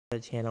the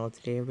channel.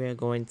 Today we're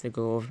going to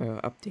go over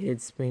our updated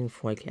spring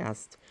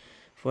forecast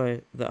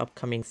for the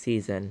upcoming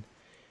season.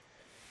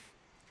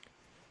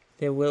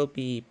 There will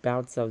be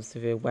bouts of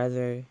severe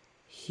weather,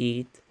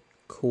 heat,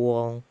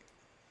 cool,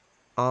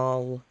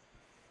 all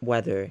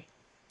weather.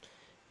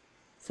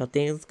 So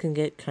things can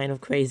get kind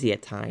of crazy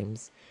at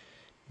times.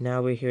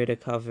 Now we're here to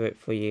cover it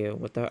for you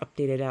with our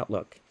updated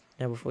outlook.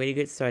 Now before we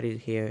get started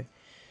here,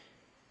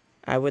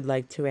 I would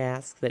like to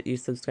ask that you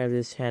subscribe to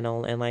this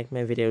channel and like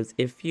my videos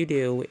if you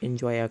do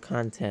enjoy our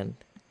content.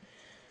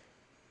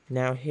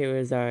 Now here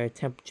is our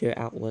temperature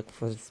outlook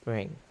for the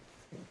spring.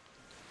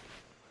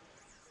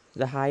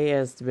 The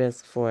highest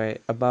risk for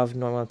above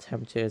normal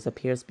temperatures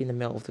appears to be in the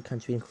middle of the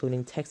country,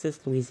 including Texas,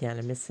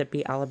 Louisiana,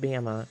 Mississippi,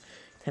 Alabama,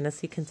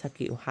 Tennessee,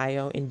 Kentucky,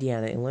 Ohio,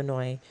 Indiana,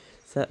 Illinois,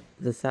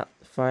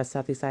 far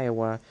southeast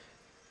Iowa,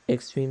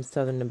 extreme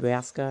southern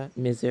Nebraska,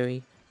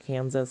 Missouri,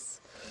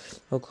 Kansas,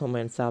 Oklahoma,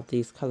 and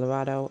southeast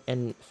Colorado,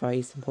 and far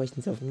eastern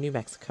portions of New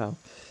Mexico.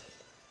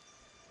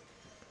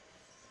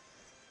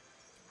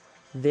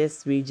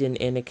 This region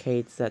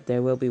indicates that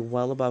there will be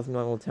well above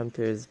normal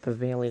temperatures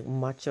prevailing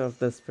much of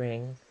the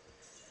spring,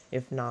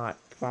 if not,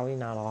 probably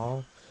not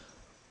all.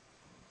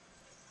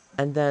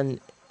 And then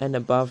an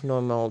above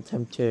normal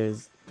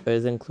temperatures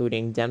is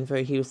including Denver,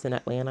 Houston,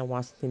 Atlanta,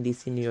 Washington,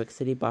 D.C., New York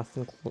City,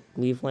 Boston,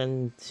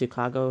 Cleveland,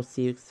 Chicago,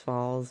 Sioux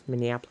Falls,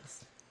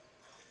 Minneapolis.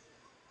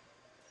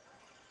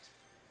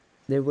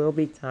 There will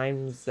be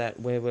times that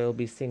we will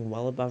be seeing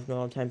well above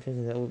normal temperatures,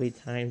 and there will be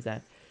times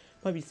that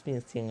we'll be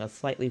seeing a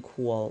slightly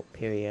cool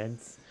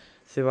periods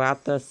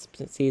throughout the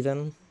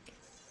season.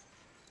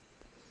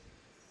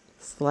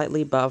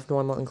 Slightly above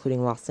normal,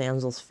 including Los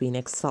Angeles,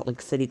 Phoenix, Salt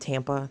Lake City,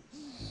 Tampa.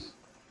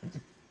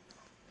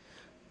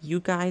 You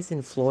guys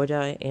in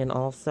Florida and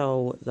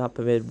also the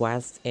upper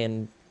Midwest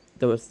and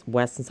the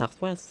West and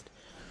Southwest,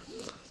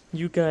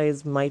 you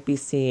guys might be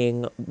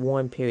seeing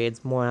warm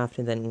periods more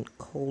often than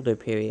colder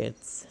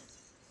periods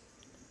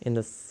in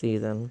the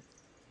season.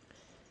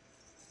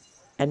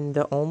 And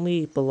the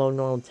only below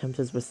normal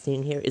temperatures we're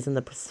seeing here is in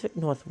the Pacific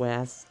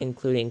Northwest,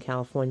 including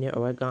California,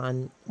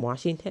 Oregon,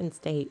 Washington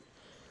State,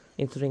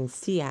 including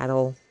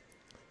Seattle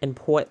and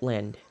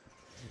Portland.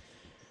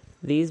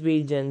 These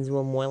regions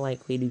will more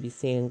likely to be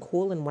seeing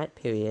cool and wet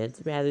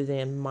periods rather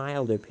than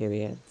milder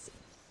periods.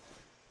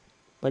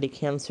 But it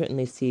can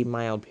certainly see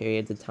mild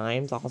periods at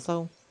times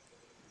also.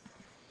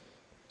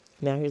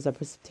 Now here's our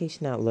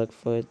precipitation outlook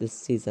for this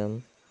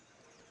season.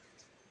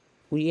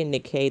 We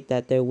indicate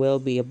that there will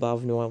be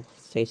above normal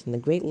precipitation in the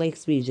Great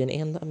Lakes region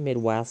and the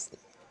Midwest,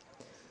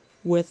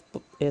 with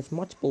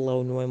much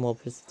below normal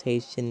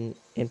precipitation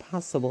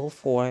impossible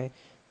for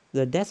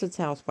the desert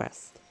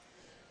Southwest.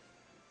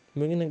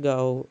 We're going to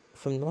go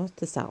from north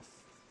to south,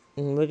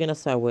 and we're going to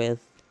start with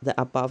the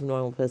above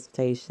normal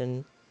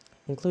precipitation,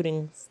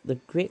 including the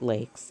Great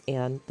Lakes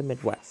and the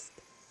Midwest.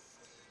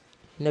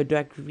 In the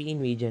dark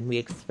green region, we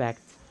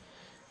expect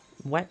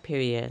wet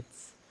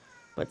periods,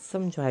 but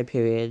some dry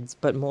periods,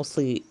 but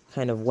mostly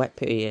kind of wet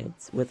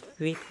periods, with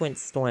frequent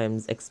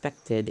storms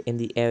expected in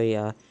the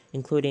area,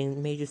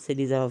 including major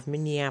cities of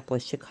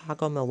Minneapolis,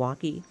 Chicago,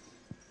 Milwaukee.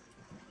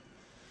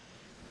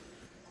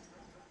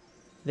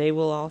 They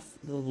will also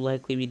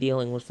likely be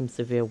dealing with some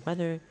severe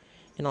weather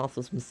and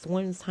also some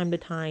storms time to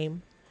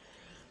time.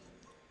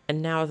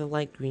 And now the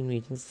light green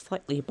regions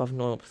slightly above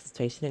normal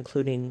precipitation,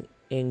 including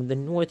in the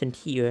northern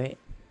tier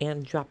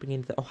and dropping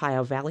into the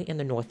Ohio Valley and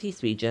the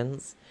northeast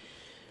regions,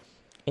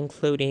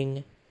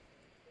 including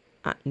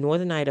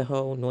northern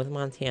Idaho, northern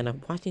Montana,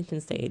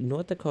 Washington State,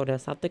 North Dakota,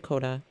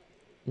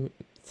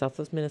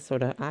 Southwest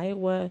Minnesota,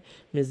 Iowa,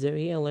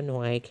 Missouri,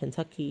 Illinois,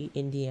 Kentucky,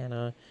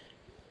 Indiana,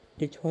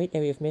 Detroit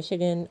area of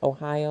Michigan,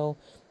 Ohio,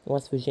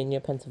 West Virginia,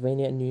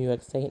 Pennsylvania, New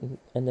York State,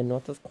 and the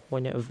northwest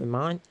corner of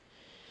Vermont,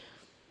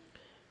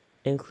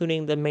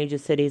 including the major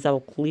cities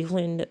of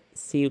Cleveland,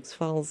 Sioux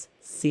Falls,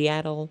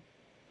 Seattle,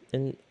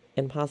 and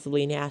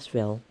possibly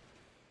Nashville.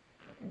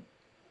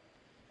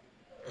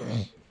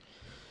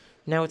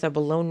 Now it's our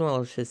below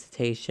normal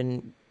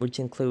precipitation, which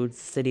includes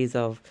cities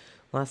of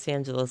Los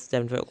Angeles,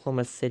 Denver,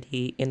 Oklahoma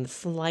City, and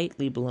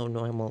slightly below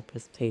normal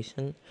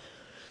precipitation.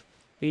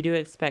 We do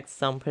expect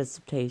some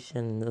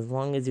precipitation as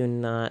long as you're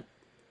not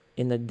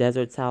in the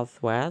desert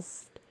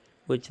Southwest,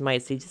 which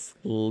might see just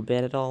a little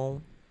bit at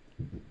all,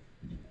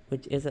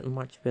 which isn't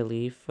much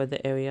relief for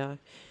the area.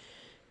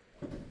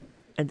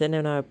 And then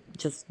in our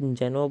just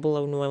general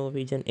below normal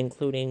region,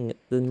 including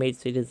the major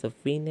cities of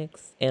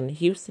Phoenix and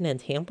Houston and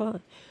Tampa,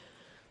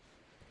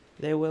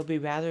 there will be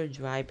rather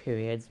dry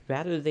periods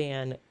rather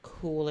than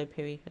cooler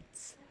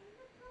periods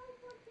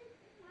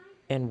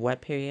and wet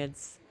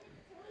periods.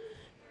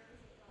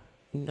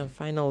 In the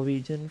final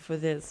region for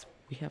this,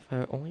 we have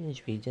our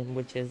orange region,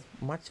 which is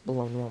much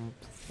below normal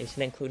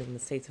precipitation, including the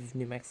states of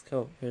New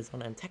Mexico,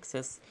 Arizona, and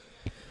Texas.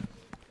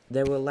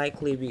 There will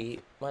likely be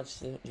much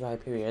dry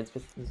periods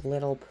with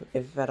little,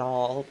 if at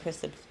all,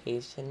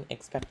 precipitation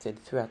expected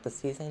throughout the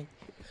season.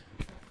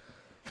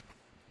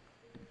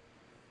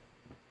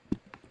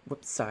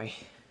 Whoops, sorry.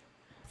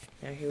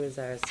 Now here is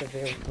our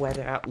severe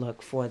weather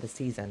outlook for the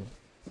season.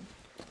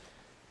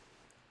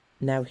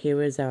 Now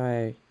here is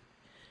our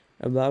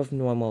above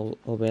normal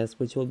risk,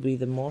 which will be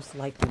the most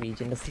likely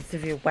region to see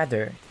severe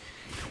weather.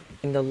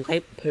 In the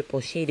light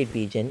purple shaded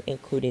region,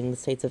 including the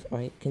states of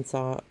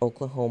Arkansas,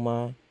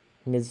 Oklahoma,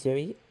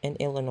 Missouri, and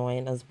Illinois,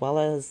 and as well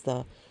as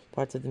the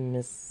parts of the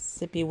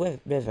Mississippi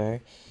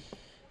River,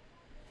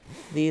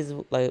 these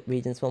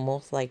regions will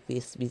most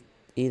likely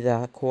be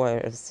the core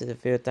of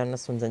severe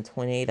thunderstorms and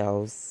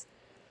tornadoes.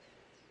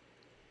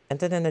 And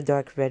then in the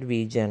dark red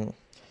region,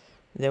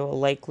 there will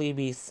likely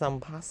be some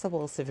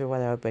possible severe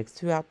weather outbreaks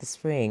throughout the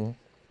spring.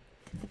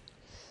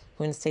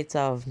 In the states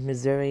of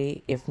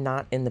Missouri, if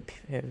not in the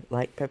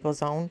light purple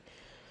zone,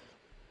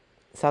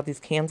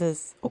 southeast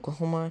Kansas,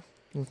 Oklahoma,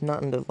 if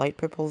not in the light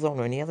purple zone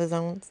or any other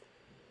zones,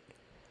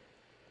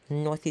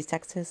 northeast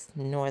Texas,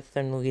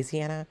 northern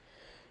Louisiana,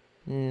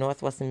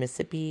 northwestern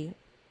Mississippi,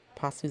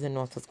 possibly the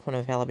northwest corner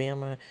of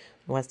Alabama,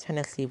 west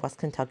Tennessee, west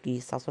Kentucky,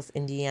 southwest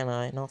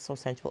Indiana, and also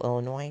central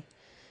Illinois.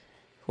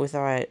 With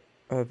our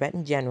red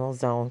and general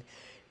zone,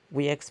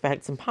 we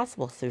expect some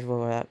possible severe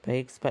weather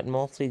outbreaks, but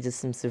mostly just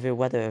some severe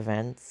weather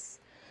events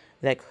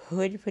that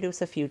could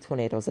produce a few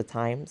tornadoes at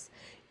times,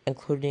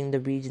 including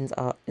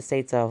the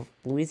states of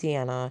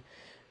Louisiana,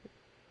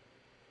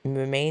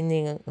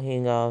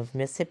 remaining of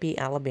Mississippi,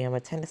 Alabama,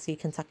 Tennessee,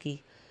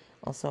 Kentucky,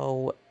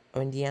 also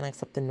Indiana,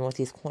 except the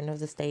northeast corner of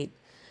the state,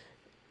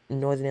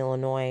 northern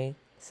Illinois,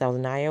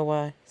 southern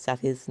Iowa,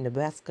 southeast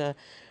Nebraska,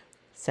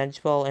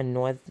 central and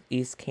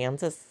northeast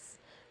Kansas,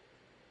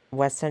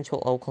 west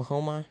central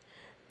Oklahoma,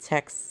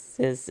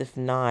 Texas, if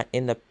not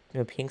in the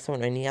pink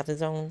zone or any other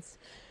zones,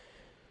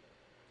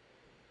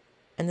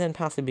 and then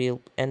possibly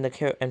in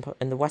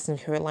the western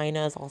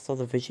Carolinas, also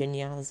the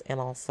Virginias, and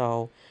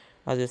also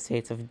other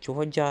states of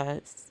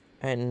Georgia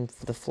and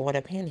the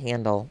Florida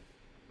Panhandle.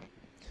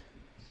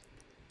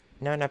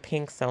 Now in a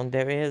pink zone,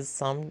 there is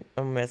some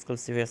risk of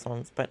severe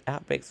storms, but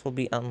outbreaks will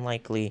be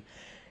unlikely,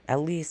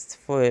 at least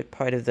for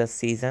part of the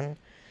season,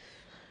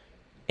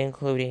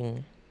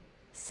 including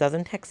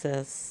southern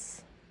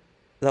Texas,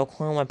 the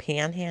Oklahoma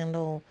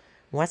Panhandle,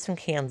 western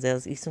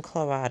Kansas, eastern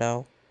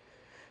Colorado,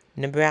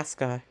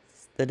 Nebraska,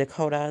 the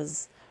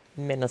Dakotas,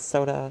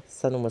 Minnesota,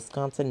 southern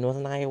Wisconsin,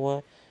 northern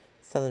Iowa,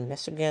 southern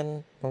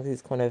Michigan,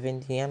 northeast corner of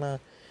Indiana,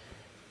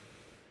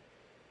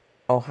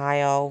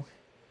 Ohio,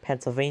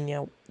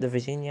 Pennsylvania, the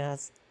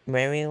Virginias,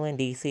 Maryland,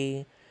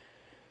 D.C.,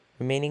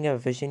 remaining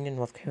of Virginia,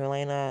 North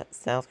Carolina,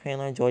 South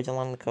Carolina, Georgia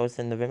along the coast,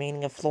 and the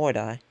remaining of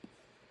Florida.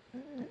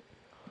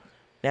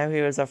 Now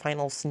here is our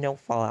final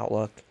snowfall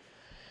outlook.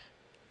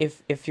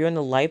 If you're in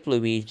the light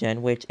blue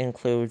region, which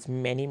includes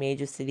many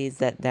major cities,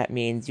 that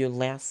means your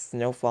last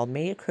snowfall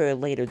may occur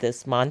later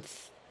this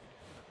month,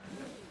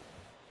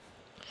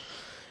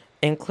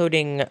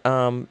 including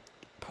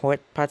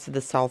parts of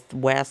the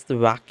Southwest, the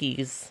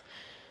Rockies,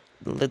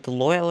 the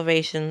lower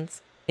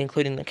elevations,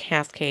 including the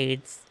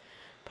Cascades,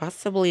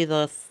 possibly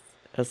the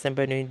San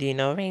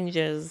Bernardino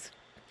Ranges,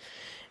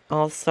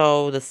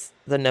 also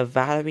the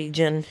Nevada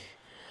region,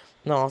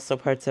 and also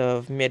parts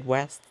of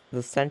Midwest,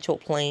 the Central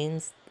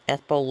Plains,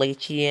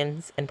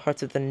 Appalachians, and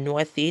parts of the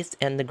Northeast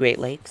and the Great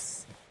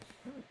Lakes.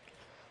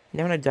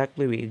 Now in the dark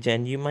blue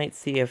region, you might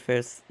see a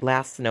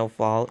last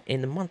snowfall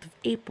in the month of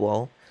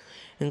April,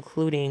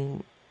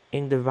 including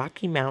in the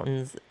Rocky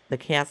Mountains, the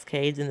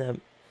Cascades,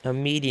 and the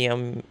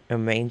medium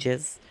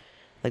ranges,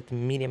 like the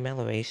medium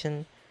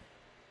elevation,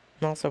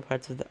 and also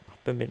parts of the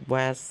upper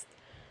Midwest,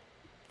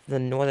 the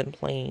Northern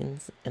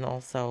Plains, and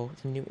also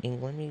the New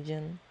England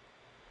region.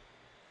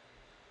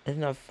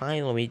 In the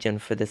final region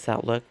for this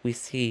outlook, we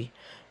see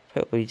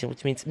purple region,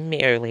 which means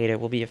May or later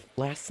will be a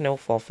last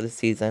snowfall for the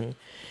season,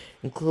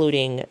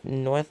 including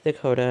North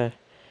Dakota,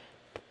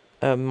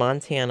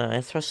 Montana,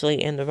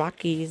 especially in the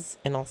Rockies,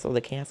 and also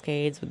the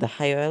Cascades with the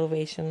higher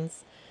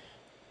elevations,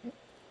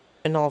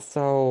 and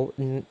also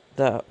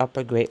the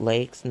upper Great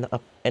Lakes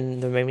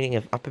and the remaining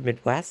of upper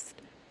Midwest.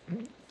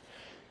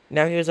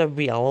 Now here's a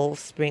real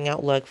spring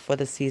outlook for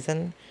the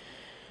season.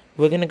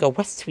 We're going to go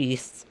west to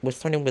east. We're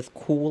starting with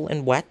cool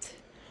and wet.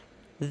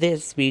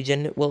 This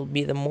region will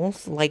be the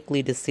most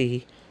likely to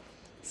see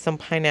some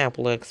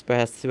Pineapple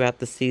Express throughout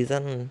the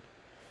season.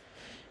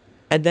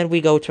 And then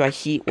we go to our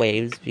heat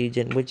waves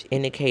region, which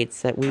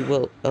indicates that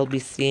we'll be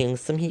seeing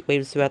some heat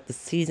waves throughout the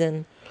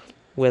season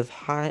with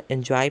hot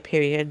and dry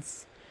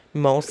periods,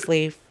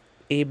 mostly,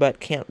 but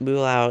can't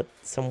rule out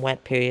some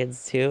wet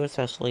periods too,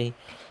 especially in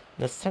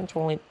the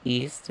central and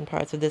eastern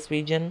parts of this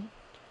region.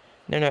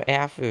 And on our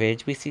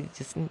average, we see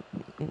just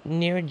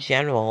near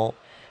general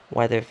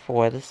weather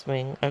for the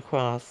spring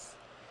across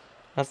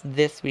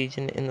this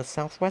region in the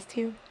southwest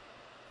here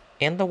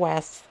and the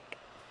west.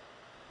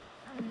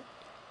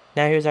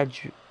 Now here's our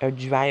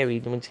dry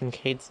region, which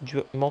indicates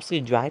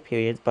mostly dry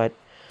periods, but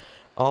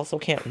also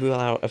can't rule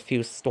out a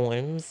few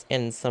storms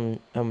and some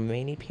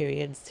rainy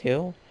periods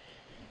too.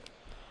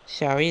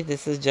 Showery,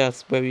 this is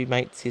just where we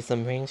might see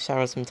some rain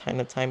showers from time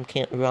to time.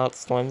 Can't rule out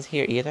storms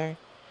here either.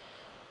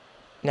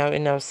 Now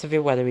in our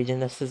severe weather region,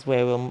 this is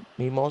where we'll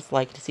be most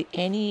likely to see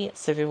any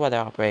severe weather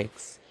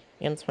outbreaks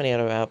and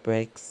tornado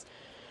outbreaks,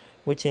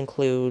 which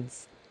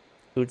includes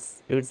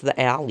the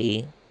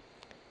alley,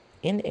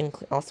 and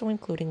also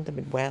including the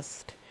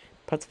Midwest,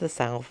 parts of the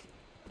South,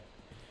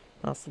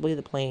 possibly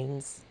the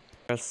Plains.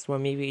 A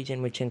stormy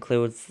region, which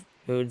includes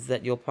roads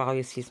that you'll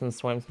probably see some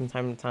storms from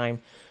time to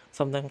time.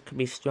 Some of them could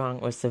be strong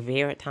or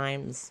severe at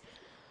times.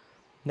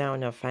 Now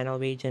in our final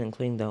region,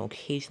 including the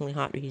occasionally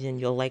hot region,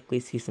 you'll likely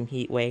see some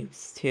heat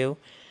waves too.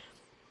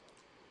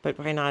 But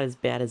probably not as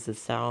bad as the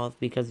South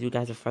because you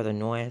guys are further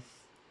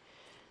north.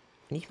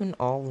 And even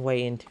all the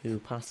way into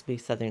possibly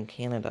southern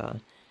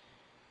Canada,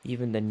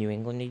 even the New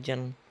England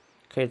region,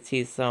 could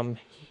see some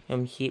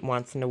heat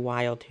once in a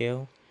while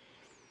too.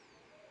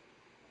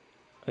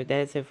 But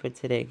that is it for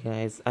today,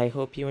 guys. I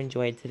hope you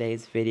enjoyed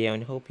today's video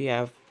and hope you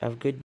have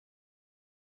good